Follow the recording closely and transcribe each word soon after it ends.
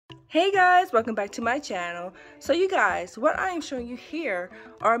Hey guys, welcome back to my channel. So you guys, what I am showing you here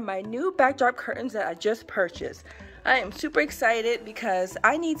are my new backdrop curtains that I just purchased. I am super excited because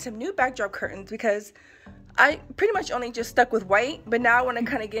I need some new backdrop curtains because I pretty much only just stuck with white, but now I want to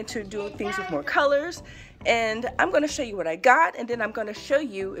kind of get into doing things with more colors. And I'm going to show you what I got, and then I'm going to show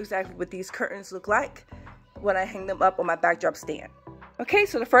you exactly what these curtains look like when I hang them up on my backdrop stand. Okay,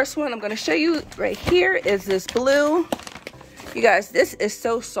 so the first one I'm going to show you right here is this blue. You guys, this is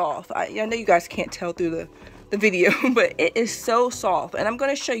so soft. I know you guys can't tell through the video, but it is so soft. And I'm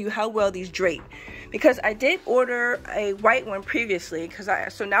going to show you how well these drape. Because I did order a white one previously,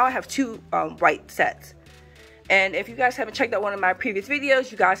 so now I have two white sets. And if you guys haven't checked out one of my previous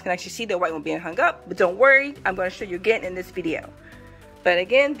videos, you guys can actually see the white one being hung up. But don't worry, I'm going to show you again in this video. But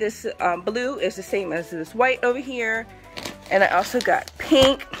again, this blue is the same as this white over here. And I also got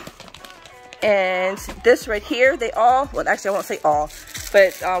pink. And this right here, they all, well actually I won't say all,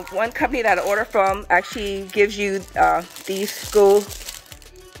 but one company that I order from actually gives you these school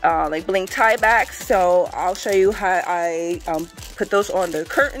like bling tie backs. So I'll show you how I put those on the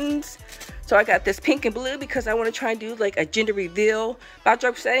curtains. So I got this pink and blue because I want to try and do like a gender reveal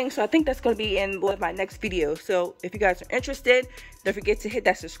backdrop setting. So I think that's going to be in one of my next videos. So if you guys are interested, don't forget to hit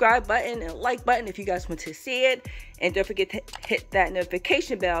that subscribe button and like button if you guys want to see it. And don't forget to hit that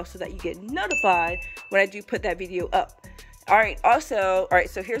notification bell so that you get notified when I do put that video up. Alright, so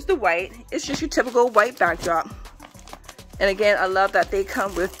here's the white. It's just your typical white backdrop. And again, I love that they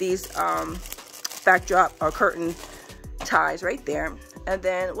come with these backdrop or curtain ties right there. And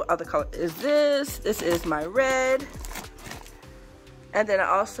then what other color is this? This is my red. And then I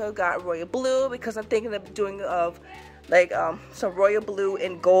also got royal blue because I'm thinking of doing like some royal blue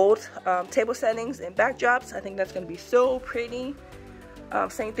and gold table settings and backdrops. I think that's going to be so pretty.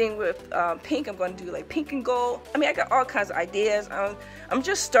 Same thing with pink. I'm going to do like pink and gold. I mean, I got all kinds of ideas. I'm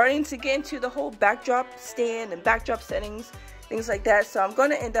just starting to get into the whole backdrop stand and backdrop settings, things like that. So I'm going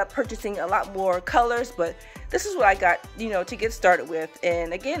to end up purchasing a lot more colors, but this is what I got, you know, to get started with.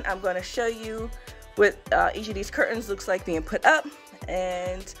 And again, I'm going to show you what each of these curtains looks like being put up.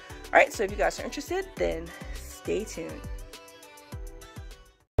 And all right, so if you guys are interested, then stay tuned.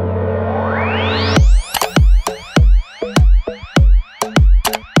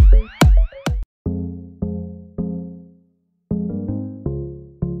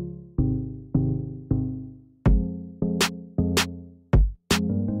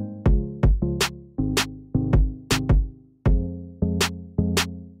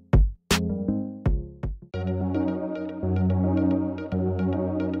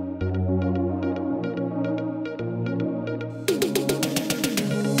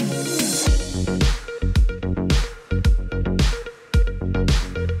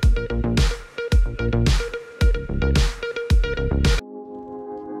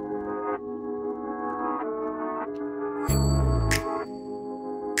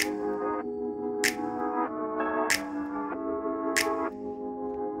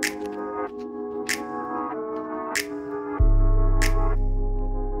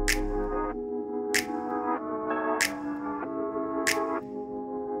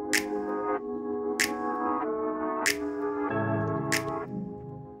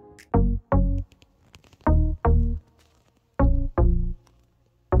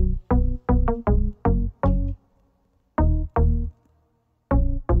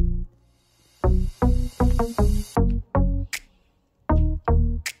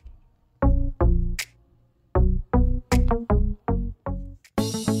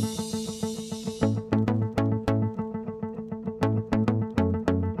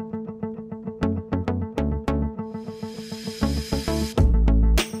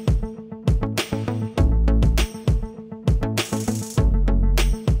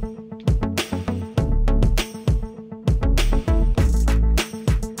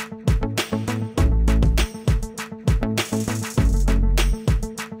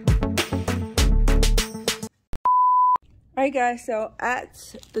 Alright guys, so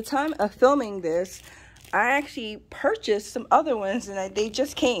at the time of filming this, I actually purchased some other ones and they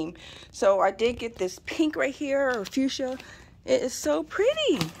just came. So I did get this pink right here, or fuchsia. It is so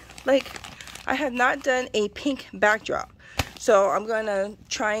pretty. Like, I have not done a pink backdrop. So I'm going to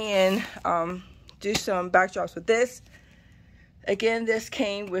try and do some backdrops with this. Again, this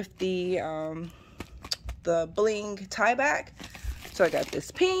came with the bling tie back. So I got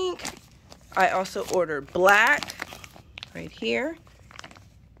this pink. I also ordered black right here,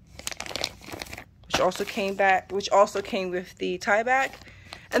 which also came with the tie back.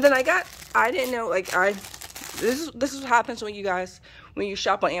 And then I didn't know, like, this is what happens when you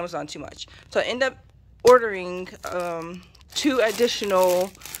shop on Amazon too much. So I end up ordering 2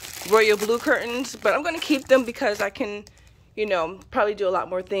 additional royal blue curtains, but I'm going to keep them because I can, you know, probably do a lot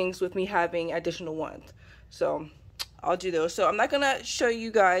more things with me having additional ones. So I'll do those. So I'm not going to show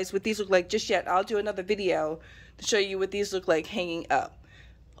you guys what these look like just yet. I'll do another video to show you what these look like hanging up.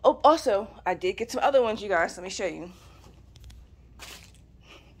 Oh, also, I did get some other ones, you guys. Let me show you.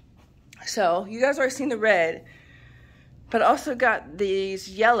 So you guys already seen the red, but I also got these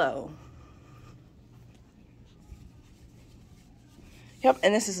yellow. Yep,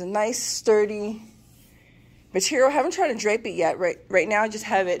 and this is a nice sturdy material. I haven't tried to drape it yet. Right now I just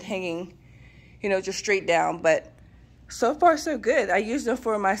have it hanging, you know, just straight down, but so far so good. I used them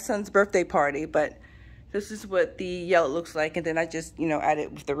for my son's birthday party, but this is what the yellow looks like, and then I just, you know,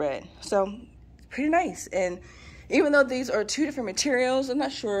 added with the red. So pretty nice. And even though these are two different materials, I'm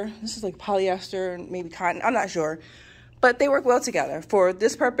not sure. This is like polyester and maybe cotton. I'm not sure, but they work well together. For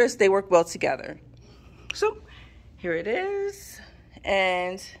this purpose, they work well together. So here it is.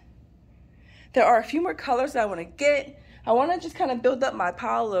 And there are a few more colors that I want to get. I want to just kind of build up my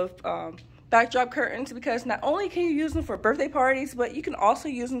pile of backdrop curtains, because not only can you use them for birthday parties, but you can also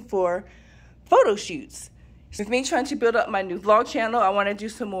use them for photo shoots. With me trying to build up my new vlog channel, I want to do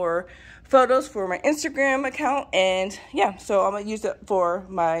some more photos for my Instagram account, and yeah, so I'm going to use it for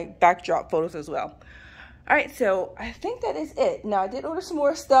my backdrop photos as well. Alright, so I think that is it. Now, I did order some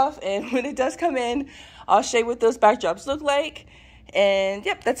more stuff, and when it does come in, I'll show you what those backdrops look like. And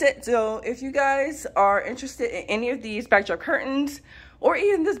yep, that's it. So if you guys are interested in any of these backdrop curtains, or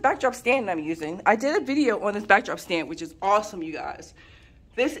even this backdrop stand I'm using, I did a video on this backdrop stand, which is awesome, you guys.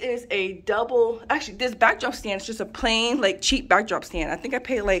 This is a double, actually this backdrop stand is just a plain, like, cheap backdrop stand. I think I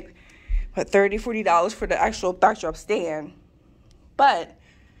paid like, what, $30, $40 for the actual backdrop stand. But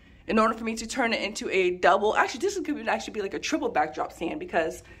in order for me to turn it into a double, actually this could actually be like a triple backdrop stand,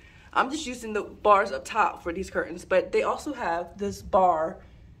 because I'm just using the bars up top for these curtains, but they also have this bar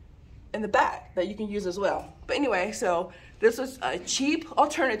in the back that you can use as well. But anyway, so this was a cheap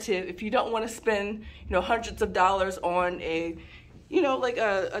alternative if you don't want to spend, you know, hundreds of dollars on a, you know, like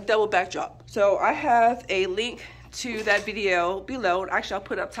a double backdrop. So I have a link to that video below. Actually, I'll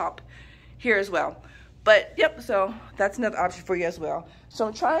put it up top here as well. But yep, so that's another option for you as well. So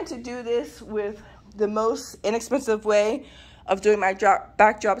I'm trying to do this with the most inexpensive way of doing my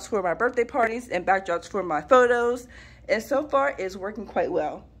backdrops for my birthday parties and backdrops for my photos, and so far it's working quite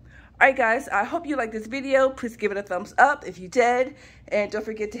well. Alright guys, I hope you liked this video. Please give it a thumbs up if you did, and don't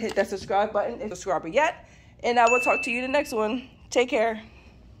forget to hit that subscribe button if you're not a subscriber yet, and I will talk to you in the next one. Take care.